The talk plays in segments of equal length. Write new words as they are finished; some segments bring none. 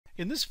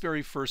In this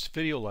very first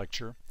video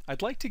lecture,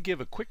 I'd like to give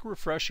a quick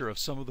refresher of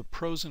some of the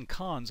pros and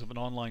cons of an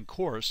online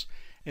course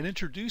and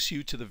introduce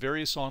you to the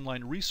various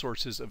online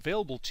resources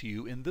available to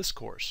you in this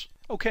course.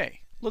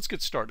 Okay, let's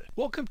get started.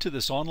 Welcome to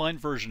this online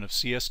version of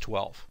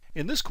CS12.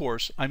 In this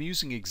course, I'm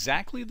using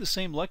exactly the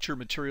same lecture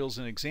materials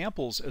and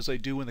examples as I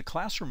do in the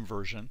classroom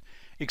version,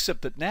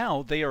 except that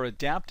now they are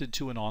adapted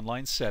to an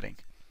online setting.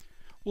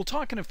 We'll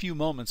talk in a few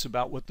moments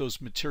about what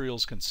those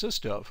materials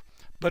consist of,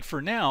 but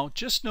for now,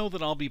 just know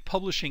that I'll be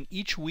publishing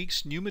each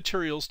week's new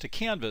materials to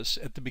Canvas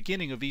at the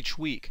beginning of each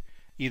week,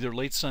 either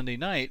late Sunday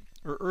night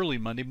or early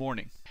Monday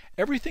morning.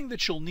 Everything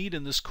that you'll need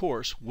in this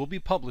course will be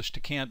published to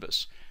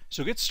Canvas,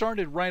 so get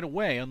started right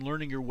away on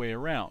learning your way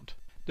around.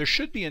 There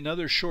should be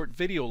another short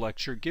video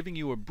lecture giving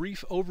you a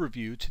brief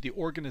overview to the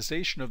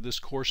organization of this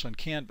course on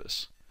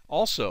Canvas.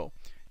 Also,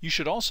 you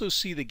should also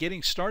see the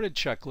Getting Started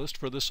checklist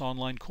for this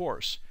online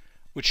course,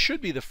 which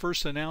should be the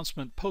first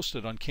announcement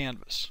posted on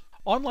Canvas.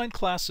 Online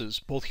classes,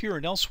 both here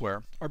and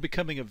elsewhere, are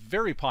becoming a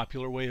very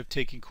popular way of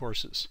taking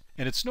courses,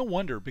 and it's no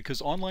wonder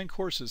because online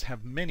courses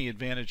have many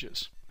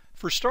advantages.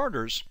 For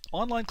starters,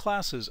 online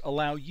classes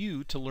allow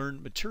you to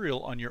learn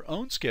material on your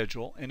own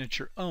schedule and at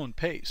your own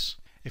pace.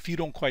 If you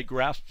don't quite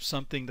grasp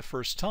something the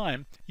first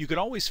time, you can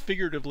always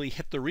figuratively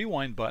hit the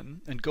rewind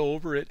button and go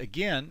over it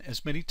again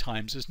as many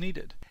times as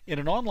needed. In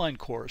an online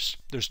course,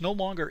 there's no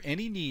longer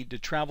any need to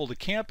travel to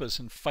campus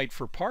and fight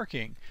for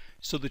parking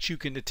so that you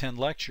can attend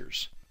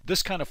lectures.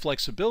 This kind of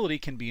flexibility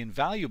can be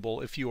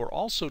invaluable if you are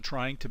also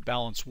trying to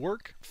balance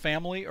work,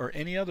 family, or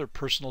any other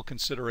personal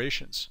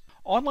considerations.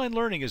 Online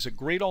learning is a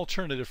great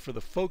alternative for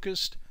the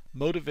focused,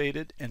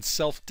 motivated, and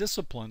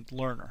self-disciplined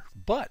learner.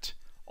 But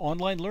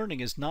online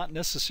learning is not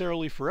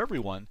necessarily for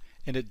everyone,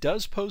 and it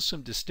does pose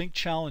some distinct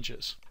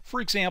challenges.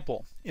 For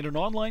example, in an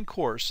online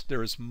course,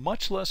 there is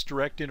much less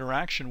direct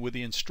interaction with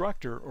the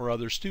instructor or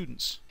other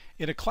students.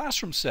 In a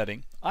classroom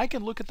setting, I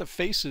can look at the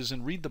faces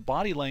and read the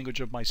body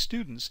language of my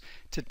students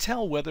to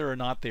tell whether or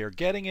not they are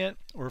getting it,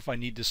 or if I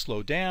need to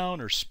slow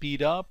down or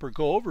speed up or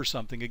go over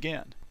something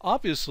again.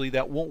 Obviously,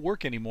 that won't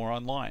work anymore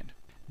online.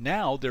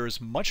 Now there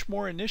is much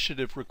more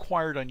initiative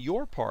required on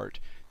your part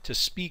to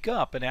speak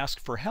up and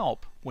ask for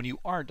help when you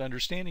aren't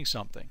understanding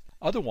something.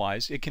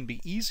 Otherwise, it can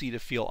be easy to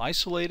feel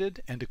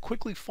isolated and to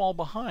quickly fall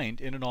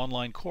behind in an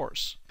online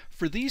course.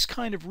 For these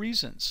kind of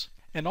reasons,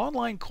 an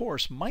online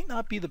course might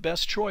not be the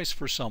best choice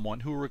for someone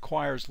who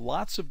requires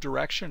lots of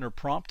direction or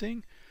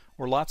prompting,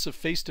 or lots of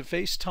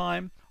face-to-face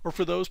time, or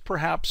for those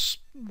perhaps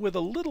with a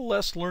little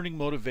less learning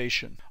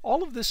motivation.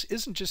 All of this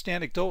isn't just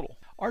anecdotal.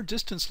 Our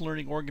distance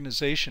learning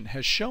organization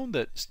has shown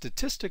that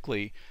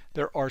statistically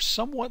there are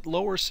somewhat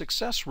lower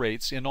success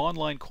rates in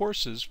online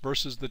courses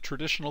versus the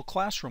traditional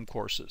classroom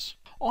courses.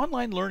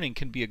 Online learning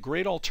can be a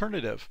great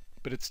alternative,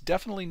 but it's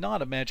definitely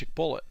not a magic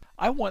bullet.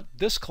 I want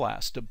this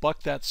class to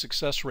buck that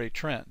success rate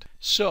trend.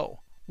 So,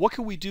 what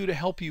can we do to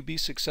help you be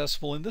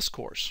successful in this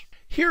course?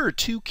 Here are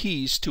 2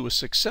 keys to a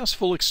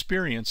successful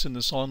experience in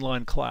this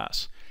online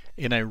class,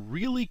 and I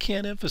really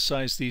can't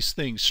emphasize these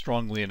things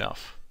strongly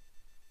enough.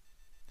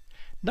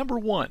 Number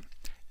 1,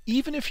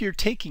 even if you're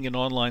taking an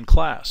online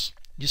class,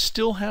 you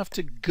still have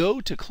to go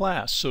to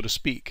class, so to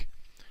speak.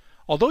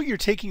 Although you're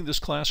taking this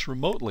class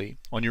remotely,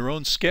 on your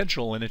own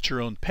schedule and at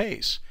your own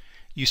pace,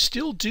 you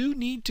still do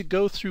need to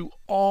go through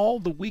all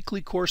the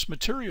weekly course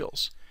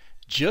materials,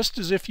 just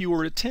as if you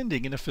were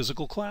attending in a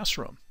physical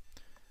classroom.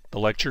 The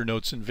lecture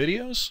notes and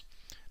videos,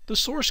 the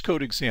source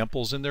code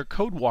examples and their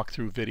code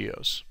walkthrough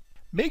videos.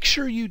 Make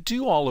sure you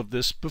do all of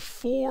this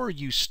before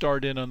you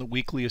start in on the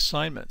weekly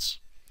assignments.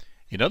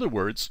 In other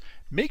words,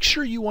 make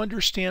sure you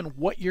understand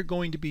what you're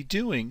going to be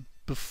doing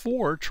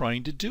before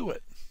trying to do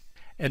it.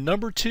 And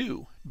number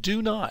 2,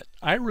 do not,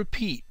 I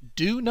repeat,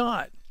 do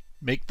not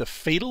make the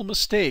fatal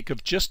mistake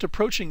of just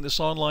approaching this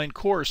online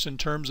course in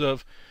terms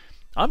of,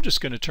 I'm just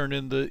going to turn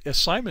in the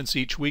assignments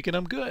each week and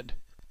I'm good.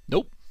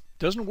 Nope,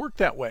 doesn't work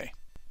that way.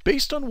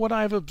 Based on what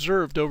I've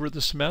observed over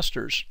the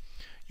semesters,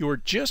 you're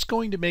just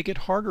going to make it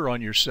harder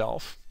on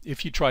yourself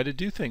if you try to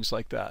do things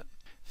like that.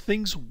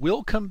 Things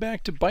will come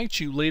back to bite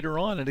you later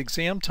on at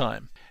exam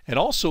time, and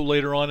also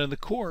later on in the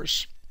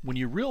course when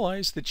you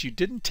realize that you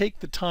didn't take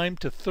the time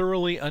to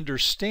thoroughly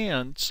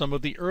understand some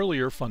of the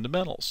earlier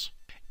fundamentals.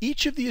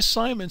 Each of the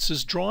assignments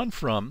is drawn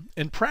from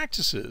and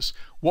practices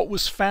what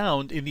was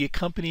found in the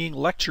accompanying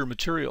lecture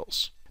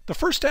materials. The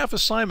first half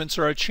assignments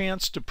are a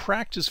chance to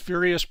practice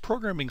various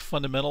programming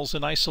fundamentals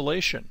in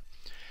isolation,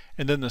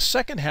 and then the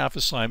second half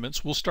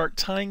assignments will start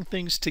tying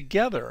things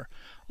together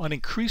on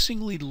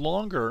increasingly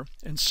longer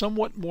and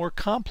somewhat more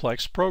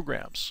complex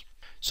programs.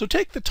 So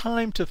take the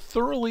time to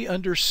thoroughly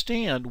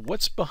understand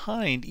what's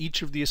behind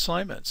each of the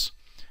assignments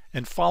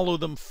and follow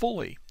them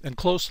fully and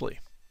closely.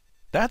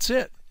 That's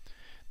it.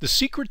 The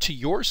secret to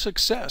your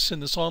success in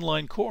this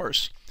online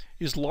course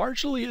is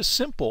largely as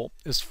simple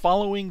as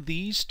following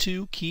these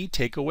 2 key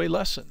takeaway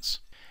lessons.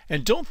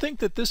 And don't think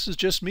that this is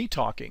just me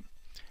talking.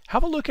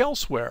 Have a look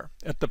elsewhere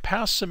at the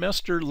past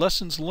semester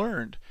lessons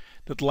learned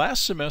that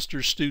last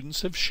semester's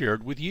students have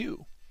shared with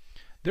you.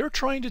 They're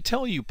trying to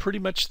tell you pretty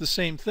much the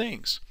same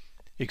things,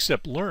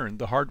 except learned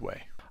the hard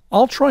way.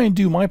 I'll try and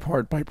do my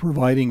part by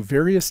providing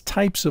various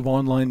types of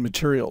online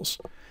materials.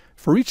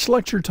 For each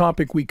lecture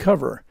topic we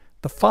cover,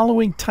 the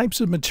following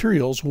types of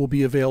materials will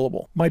be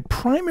available. My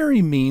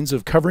primary means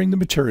of covering the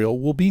material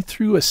will be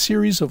through a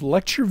series of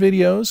lecture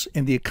videos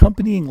and the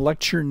accompanying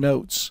lecture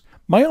notes.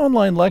 My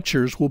online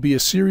lectures will be a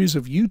series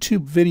of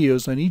YouTube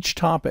videos on each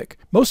topic,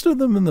 most of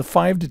them in the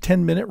 5 to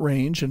 10 minute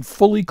range and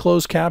fully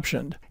closed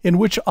captioned, in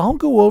which I'll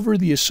go over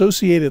the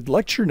associated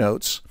lecture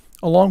notes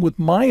along with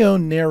my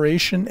own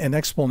narration and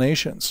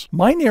explanations.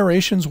 My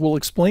narrations will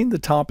explain the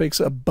topics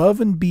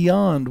above and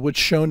beyond what's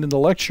shown in the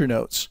lecture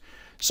notes,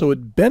 so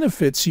it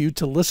benefits you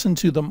to listen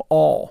to them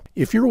all.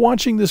 If you're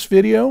watching this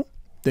video,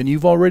 then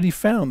you've already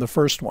found the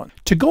first one.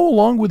 To go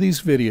along with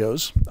these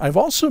videos, I've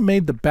also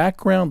made the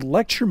background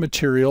lecture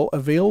material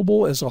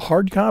available as a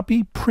hard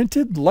copy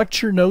printed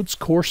lecture notes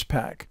course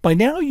pack. By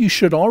now you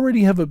should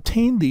already have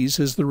obtained these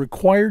as the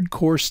required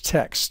course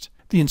text.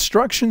 The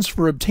instructions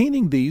for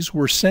obtaining these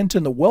were sent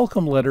in the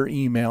welcome letter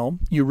email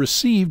you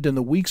received in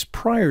the weeks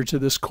prior to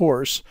this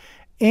course,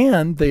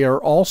 and they are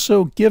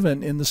also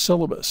given in the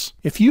syllabus.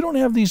 If you don't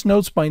have these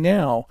notes by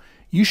now,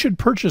 you should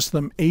purchase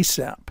them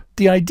ASAP.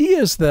 The idea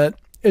is that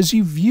as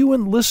you view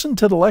and listen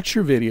to the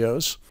lecture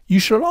videos,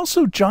 you should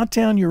also jot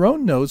down your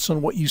own notes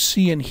on what you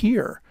see and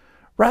hear,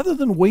 rather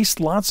than waste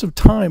lots of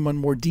time on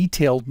more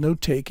detailed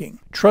note-taking.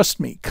 Trust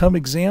me, come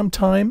exam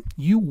time,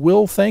 you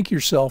will thank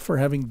yourself for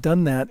having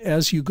done that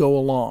as you go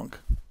along.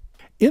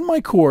 In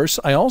my course,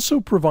 I also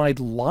provide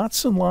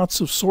lots and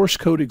lots of source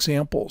code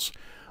examples,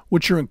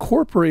 which are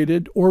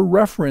incorporated or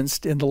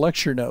referenced in the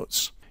lecture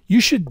notes. You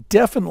should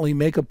definitely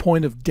make a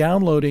point of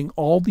downloading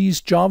all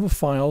these Java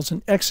files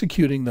and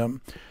executing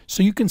them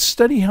so you can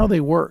study how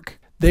they work.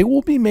 They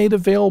will be made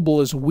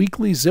available as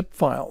weekly zip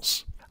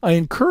files. I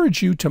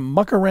encourage you to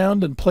muck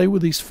around and play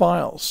with these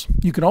files.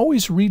 You can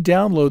always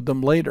re-download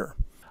them later.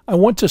 I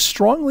want to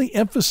strongly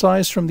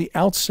emphasize from the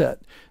outset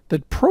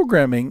that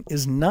programming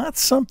is not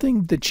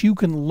something that you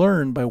can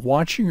learn by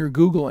watching or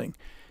Googling.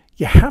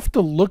 You have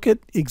to look at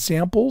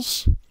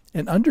examples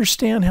and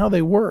understand how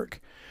they work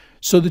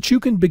so that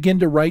you can begin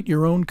to write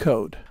your own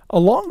code.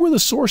 Along with the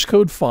source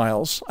code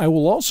files, I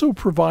will also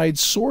provide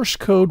source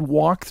code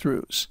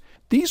walkthroughs.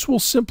 These will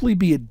simply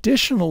be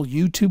additional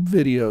YouTube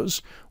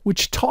videos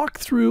which talk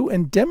through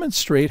and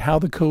demonstrate how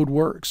the code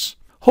works.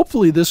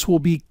 Hopefully this will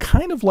be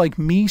kind of like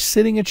me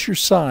sitting at your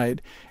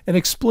side and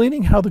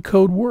explaining how the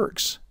code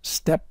works,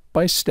 step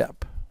by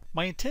step.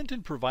 My intent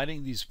in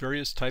providing these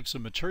various types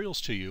of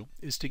materials to you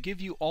is to give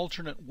you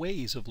alternate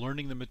ways of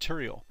learning the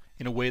material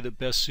in a way that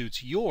best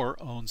suits your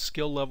own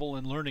skill level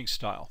and learning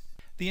style.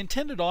 The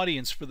intended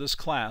audience for this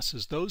class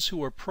is those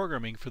who are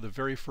programming for the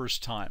very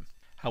first time.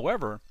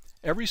 However,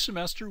 every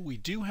semester we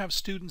do have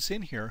students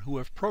in here who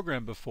have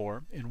programmed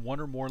before in one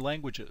or more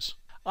languages.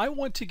 I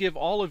want to give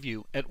all of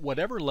you, at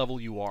whatever level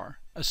you are,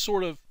 a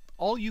sort of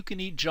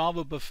all-you-can-eat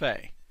Java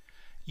buffet.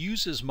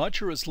 Use as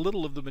much or as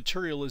little of the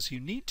material as you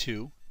need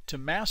to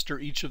master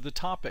each of the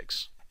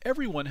topics.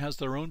 Everyone has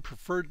their own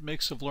preferred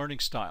mix of learning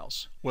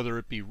styles, whether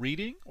it be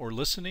reading or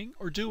listening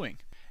or doing.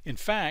 In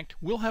fact,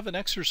 we'll have an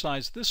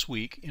exercise this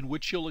week in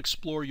which you'll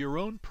explore your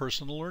own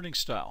personal learning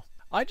style.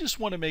 I just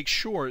want to make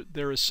sure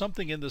there is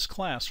something in this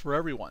class for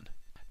everyone.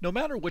 No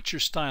matter what your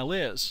style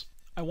is,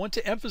 I want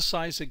to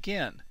emphasize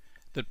again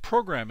that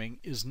programming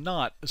is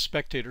not a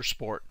spectator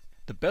sport.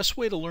 The best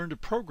way to learn to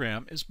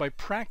program is by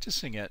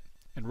practicing it,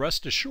 and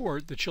rest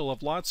assured that you'll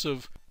have lots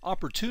of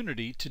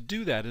opportunity to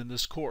do that in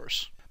this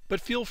course.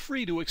 But feel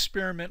free to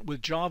experiment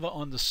with Java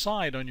on the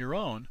side on your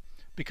own,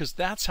 because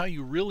that's how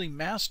you really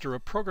master a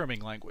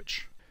programming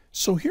language.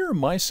 So here are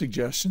my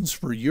suggestions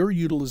for your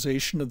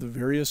utilization of the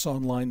various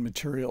online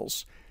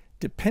materials,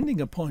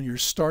 depending upon your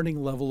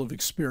starting level of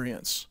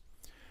experience.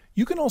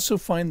 You can also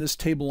find this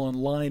table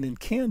online in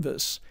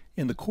Canvas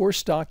in the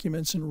Course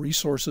Documents and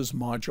Resources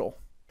module.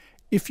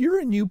 If you're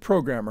a new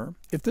programmer,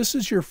 if this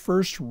is your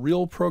first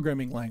real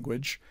programming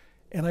language,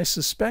 and I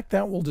suspect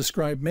that will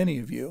describe many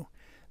of you,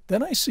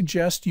 then I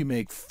suggest you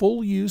make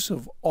full use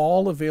of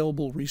all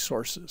available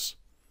resources.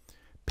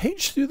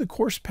 Page through the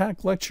course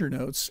pack lecture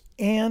notes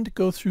and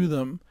go through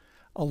them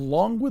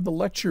along with the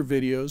lecture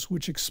videos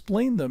which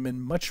explain them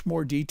in much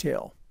more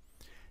detail.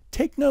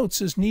 Take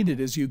notes as needed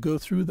as you go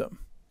through them.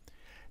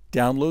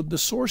 Download the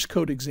source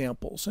code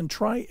examples and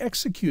try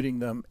executing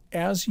them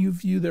as you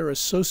view their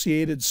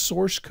associated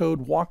source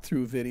code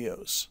walkthrough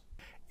videos.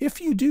 If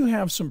you do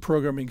have some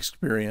programming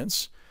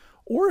experience,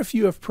 or if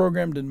you have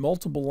programmed in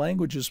multiple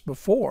languages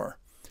before,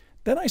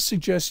 then I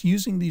suggest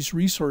using these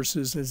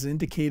resources as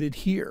indicated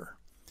here.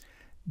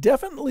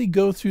 Definitely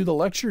go through the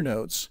lecture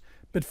notes,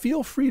 but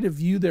feel free to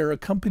view their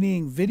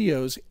accompanying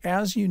videos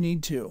as you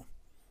need to.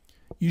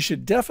 You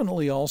should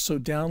definitely also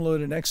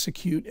download and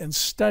execute and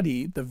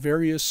study the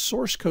various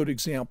source code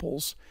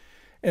examples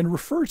and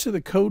refer to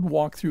the code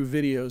walkthrough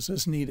videos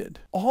as needed.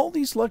 All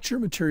these lecture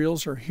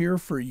materials are here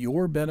for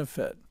your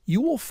benefit.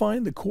 You will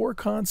find the core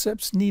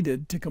concepts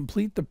needed to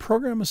complete the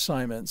program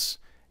assignments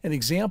and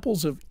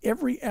examples of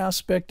every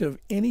aspect of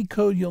any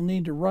code you'll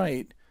need to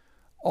write,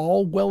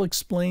 all well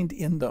explained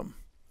in them.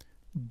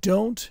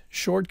 Don't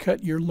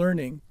shortcut your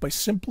learning by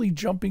simply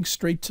jumping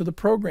straight to the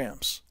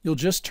programs. You'll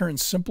just turn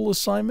simple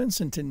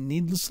assignments into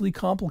needlessly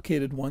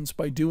complicated ones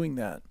by doing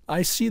that.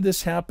 I see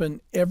this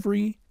happen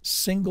every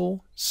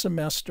single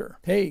semester.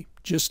 Hey,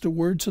 just a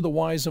word to the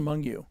wise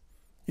among you.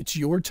 It's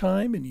your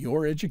time and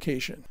your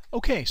education.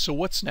 Okay, so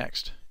what's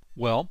next?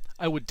 Well,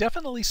 I would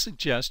definitely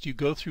suggest you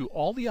go through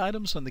all the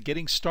items on the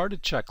Getting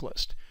Started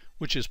checklist,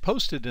 which is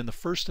posted in the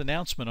first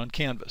announcement on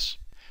Canvas.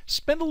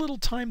 Spend a little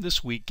time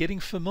this week getting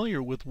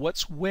familiar with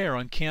what's where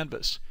on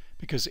Canvas,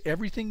 because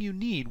everything you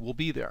need will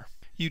be there.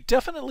 You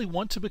definitely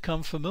want to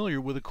become familiar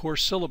with the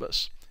course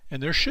syllabus,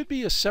 and there should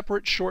be a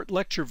separate short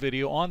lecture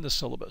video on the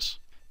syllabus.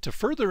 To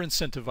further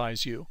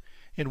incentivize you,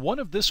 in one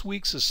of this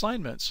week's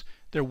assignments,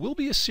 there will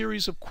be a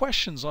series of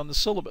questions on the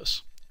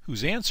syllabus,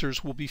 whose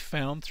answers will be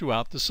found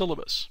throughout the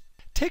syllabus.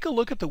 Take a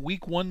look at the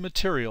Week 1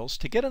 materials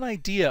to get an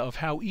idea of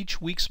how each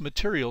week's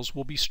materials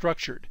will be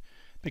structured,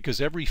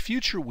 because every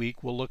future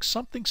week will look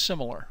something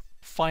similar.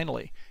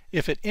 Finally,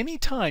 if at any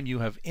time you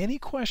have any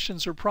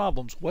questions or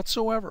problems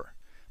whatsoever,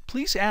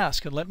 please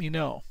ask and let me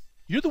know.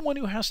 You're the one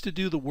who has to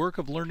do the work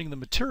of learning the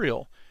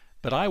material,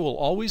 but I will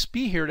always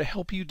be here to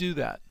help you do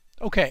that.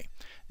 Okay,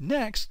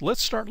 next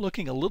let's start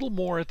looking a little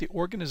more at the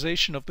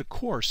organization of the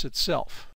course itself.